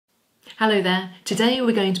Hello there. Today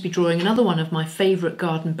we're going to be drawing another one of my favourite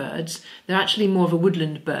garden birds. They're actually more of a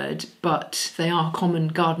woodland bird, but they are common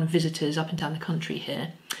garden visitors up and down the country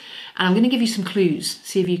here. And I'm going to give you some clues,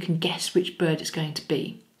 see if you can guess which bird it's going to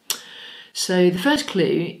be. So the first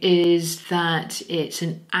clue is that it's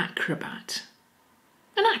an acrobat.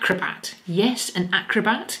 An acrobat. Yes, an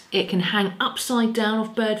acrobat. It can hang upside down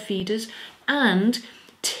off bird feeders and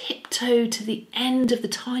tiptoe to the end of the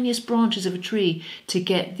tiniest branches of a tree to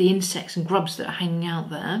get the insects and grubs that are hanging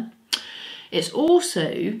out there. It's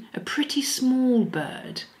also a pretty small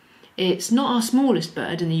bird. It's not our smallest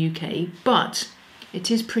bird in the UK, but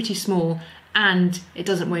it is pretty small and it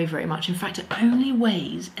doesn't weigh very much. In fact, it only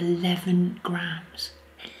weighs 11 grams.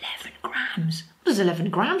 11 grams? What does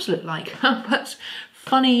 11 grams look like? That's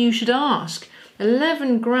funny you should ask.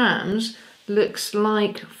 11 grams looks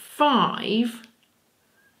like 5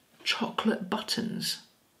 chocolate buttons.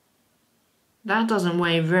 That doesn't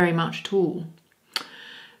weigh very much at all.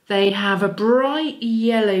 They have a bright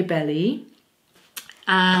yellow belly,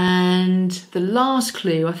 and the last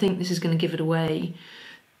clue, I think this is going to give it away,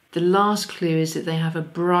 the last clue is that they have a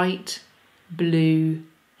bright blue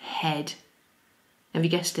head. Have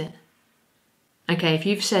you guessed it? Okay, if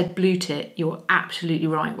you've said blue tit, you're absolutely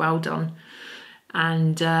right, well done.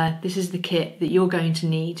 And this is the kit that you're going to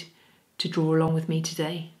need to draw along with me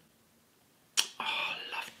today.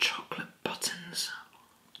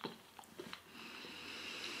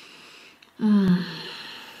 Mmm.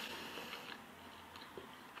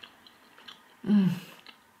 Mmm.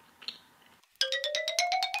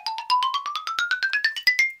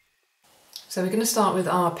 So we're going to start with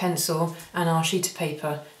our pencil and our sheet of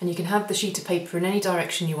paper, and you can have the sheet of paper in any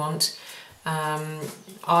direction you want.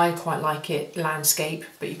 I quite like it landscape,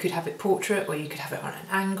 but you could have it portrait or you could have it on an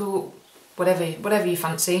angle, whatever you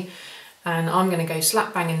fancy. And I'm going to go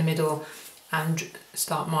slap bang in the middle and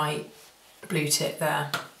start my blue tit there.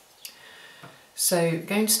 So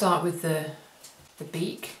going to start with the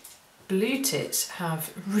beak. Blue tits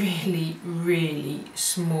have really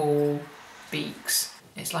small beaks.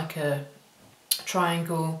 It's like a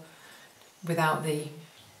triangle without the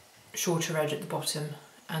shorter edge at the bottom,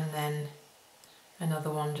 and then another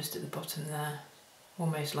one just at the bottom there,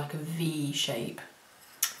 almost like a V shape.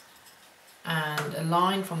 And a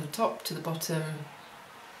line from the top to the bottom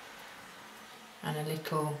and a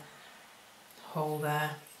little hole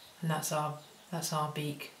there, and that's our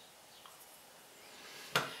beak.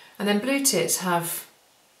 And then blue tits have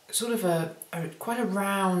sort of quite a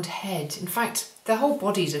round head. In fact, their whole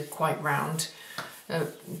bodies are quite round, a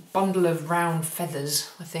bundle of round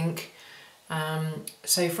feathers, I think.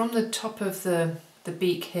 So from the top of the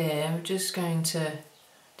beak here, we're just going to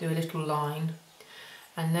do a little line,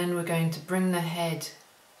 and then we're going to bring the head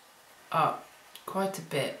up quite a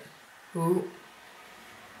bit. Ooh,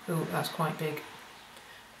 that's quite big.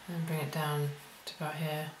 And bring it down to about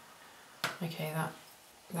here. Okay,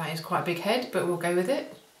 that is quite a big head, but we'll go with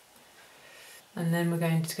it. And then we're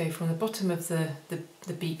going to go from the bottom of the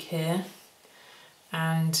beak here,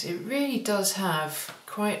 and it really does have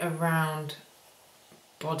quite a round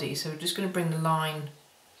body, so we're just going to bring the line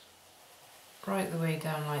right the way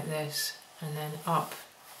down like this, and then up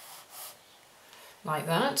like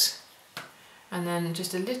that, and then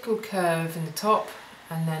just a little curve in the top,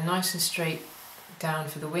 and then nice and straight down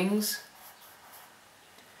for the wings.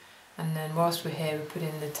 And then whilst we're here, we put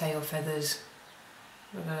in the tail feathers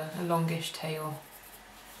with a longish tail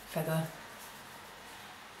feather.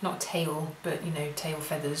 Not tail, but you know, tail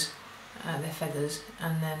feathers. They're feathers,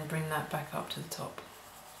 and then bring that back up to the top,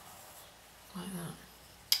 like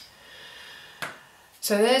that.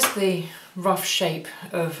 So there's the rough shape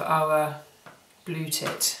of our blue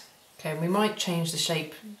tit. Okay, we might change the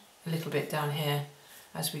shape a little bit down here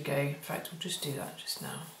as we go. In fact, we'll just do that just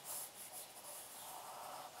now.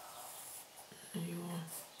 There you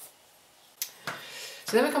are.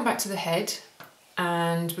 So then we come back to the head,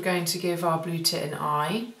 and we're going to give our blue tit an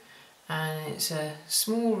eye, and it's a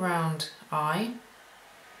small round eye,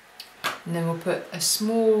 and then we'll put a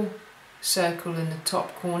small circle in the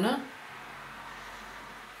top corner,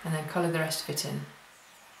 and then colour the rest of it in.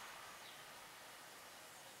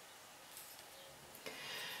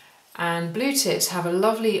 And blue tits have a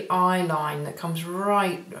lovely eye line that comes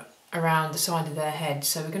right around the side of their head,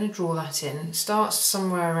 so we're going to draw that in. It starts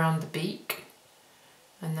somewhere around the beak,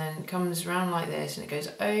 and then comes around like this, and it goes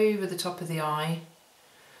over the top of the eye,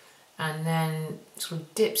 and then sort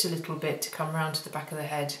of dips a little bit to come round to the back of the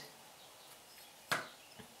head.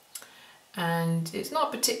 And it's not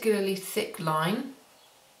a particularly thick line,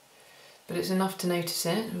 but it's enough to notice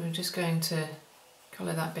it. We're just going to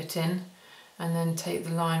colour that bit in, and then take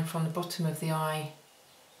the line from the bottom of the eye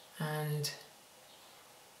and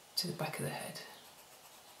to the back of the head.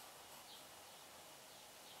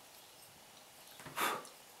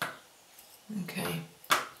 Okay.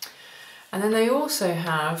 And then they also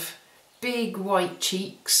have big white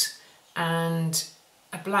cheeks and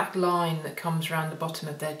a black line that comes around the bottom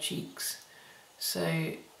of their cheeks.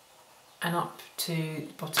 So, and up to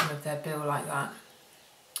the bottom of their bill like that.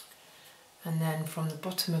 And then from the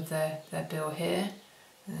bottom of their bill here,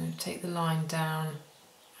 and then take the line down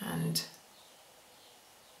and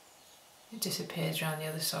it disappears around the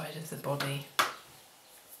other side of the body.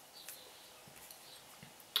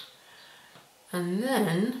 And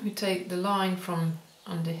then we take the line from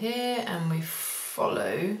under here and we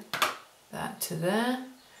follow that to there,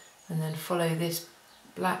 and then follow this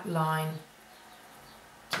black line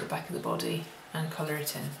to the back of the body and colour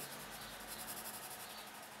it in.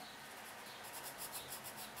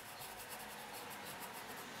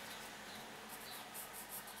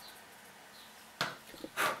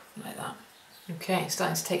 Like that. Okay, it's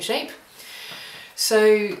starting to take shape.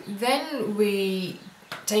 So then we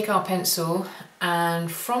take our pencil and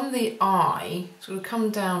from the eye sort of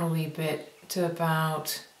come down a wee bit to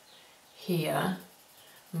about here.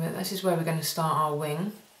 This is where we're going to start our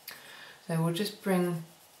wing. So we'll just bring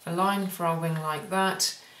a line for our wing like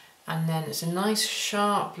that, and then it's a nice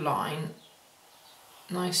sharp line,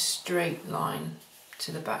 nice straight line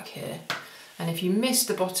to the back here. And if you miss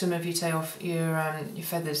the bottom of your tail, your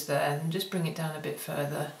feathers there, then just bring it down a bit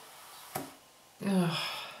further. Ugh.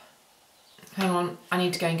 Hang on, I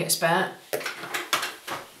need to go and get a spare.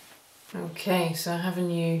 Okay, so I have a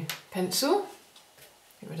new pencil.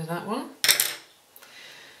 Get rid of that one.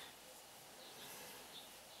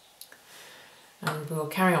 And we'll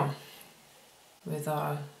carry on with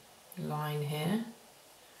our line here,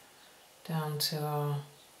 down to our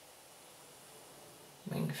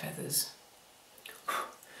wing feathers.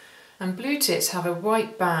 And blue tits have a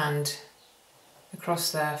white band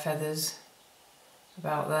across their feathers,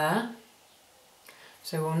 about there.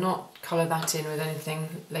 So we'll not colour that in with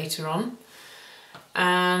anything later on.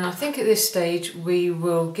 And I think at this stage we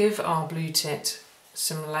will give our blue tit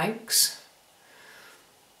some legs.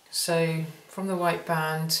 So from the white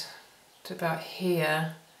band to about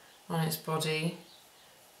here on its body,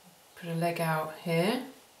 put a leg out here,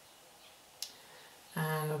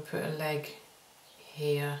 and we'll put a leg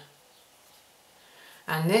here.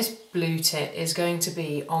 And this blue tit is going to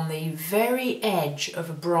be on the very edge of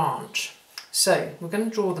a branch. So we're going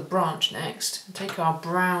to draw the branch next. Take our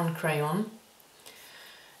brown crayon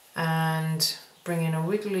and bring in a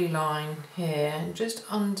wiggly line here, just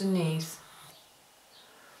underneath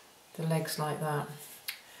the legs like that.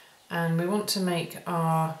 And we want to make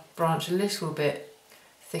our branch a little bit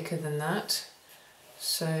thicker than that.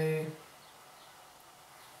 So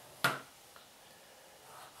let's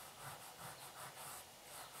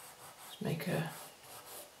make a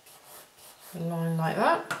line like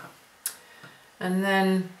that. And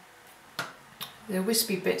then the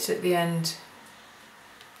wispy bits at the end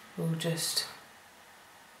will just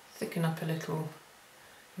thicken up a little,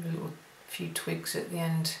 few twigs at the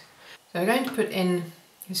end. So we're going to put in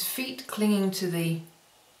his feet clinging to the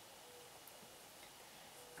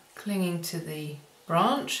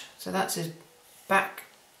branch. So that's his back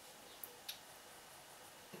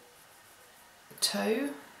toe,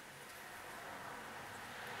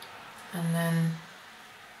 and then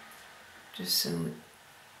just some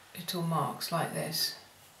little marks like this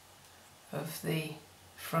of the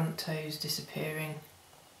front toes disappearing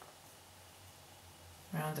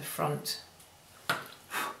around the front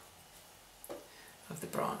of the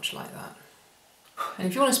branch like that. And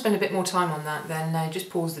if you want to spend a bit more time on that, then just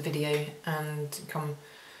pause the video and come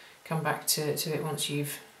back to it once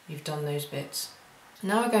you've done those bits.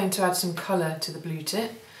 Now we're going to add some colour to the blue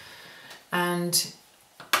tit, and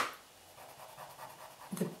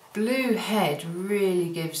the blue head really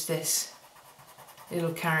gives this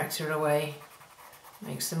little character away,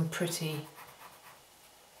 makes them pretty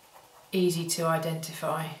easy to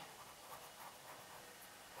identify.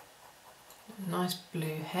 Nice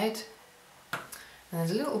blue head, and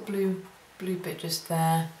there's a little blue bit just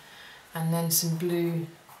there, and then some blue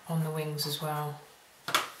on the wings as well.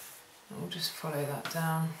 And we'll just follow that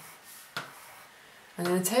down, and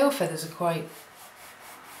then the tail feathers are quite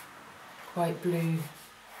blue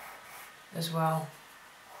as well.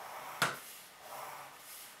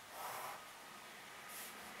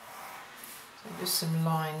 So just some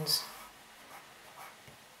lines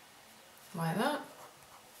like that.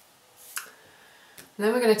 And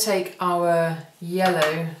then we're going to take our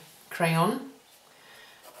yellow crayon,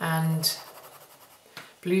 and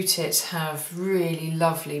blue tits have really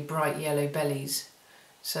lovely bright yellow bellies,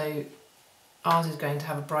 So ours is going to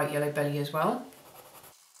have a bright yellow belly as well.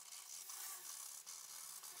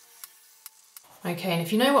 Okay, and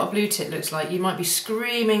if you know what a blue tit looks like, you might be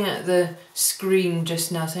screaming at the screen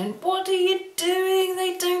just now saying, what are you doing?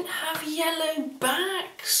 They don't have yellow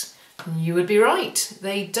backs. And you would be right,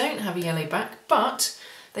 they don't have a yellow back, but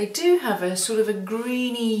they do have a sort of a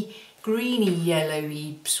greeny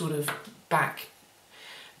yellowy sort of back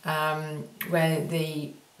where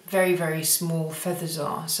the very, very small feathers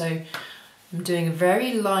are. So I'm doing a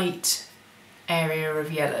very light area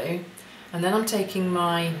of yellow, and then I'm taking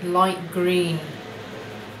my light green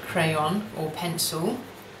crayon or pencil,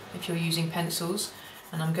 if you're using pencils,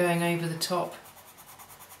 and I'm going over the top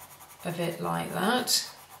of it like that.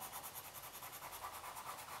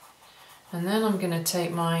 And then I'm going to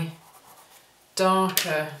take my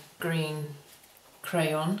darker green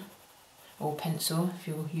crayon or pencil, if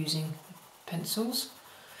you're using pencils,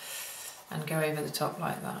 and go over the top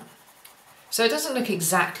like that. So it doesn't look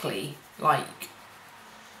exactly like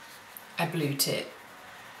a blue tit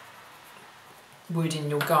would in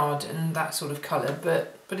your garden, that sort of colour,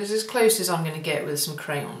 but it's as close as I'm going to get with some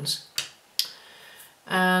crayons.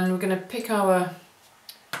 And we're going to pick our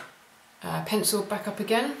pencil back up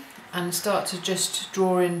again and start to just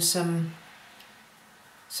draw in some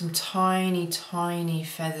tiny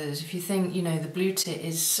feathers. If you think, you know, the blue tit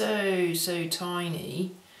is so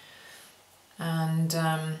tiny, and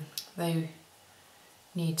they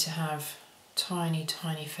need to have tiny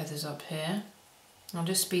feathers up here. I'll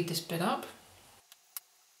just speed this bit up.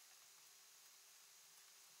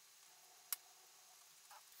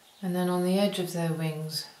 And then on the edge of their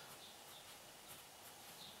wings,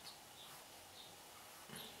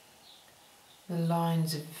 the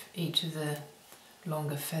lines of each of the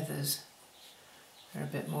longer feathers are a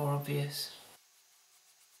bit more obvious.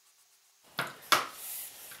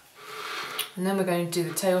 And then we're going to do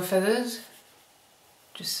the tail feathers.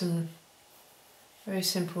 Just some very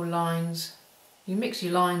simple lines. You mix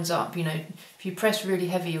your lines up, you know, if you press really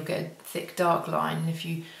heavy you'll get a thick dark line, and if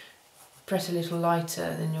you press a little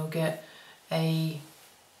lighter then you'll get a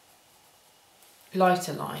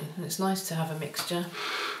lighter line, and it's nice to have a mixture.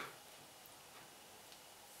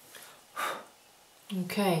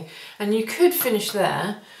 Okay, and you could finish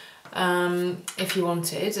there if you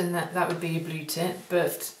wanted, and that would be a blue tit,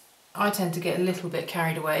 but I tend to get a little bit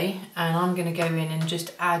carried away, and I'm going to go in and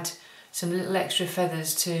just add some little extra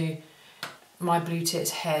feathers to my blue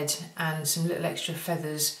tit's head and some little extra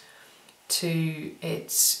feathers to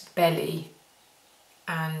its belly,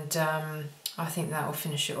 and I think that will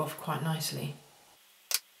finish it off quite nicely.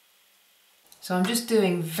 So I'm just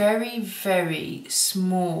doing very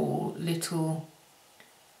small little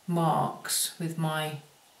marks with my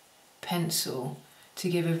pencil to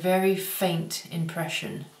give a very faint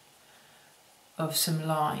impression of some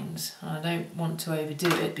lines. And I don't want to overdo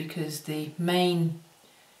it because the main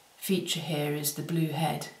feature here is the blue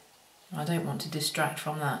head. I don't want to distract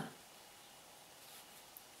from that.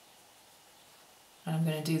 And I'm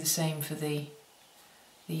going to do the same for the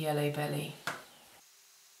yellow belly.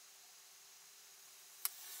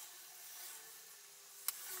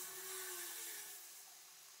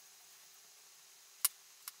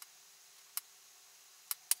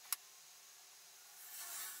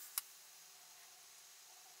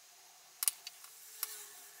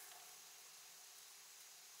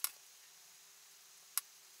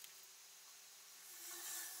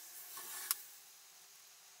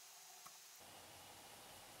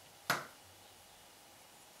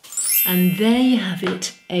 And there you have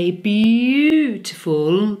it, a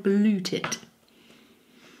beautiful blue tit.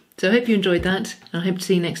 So I hope you enjoyed that, and I hope to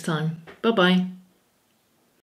see you next time. Bye bye.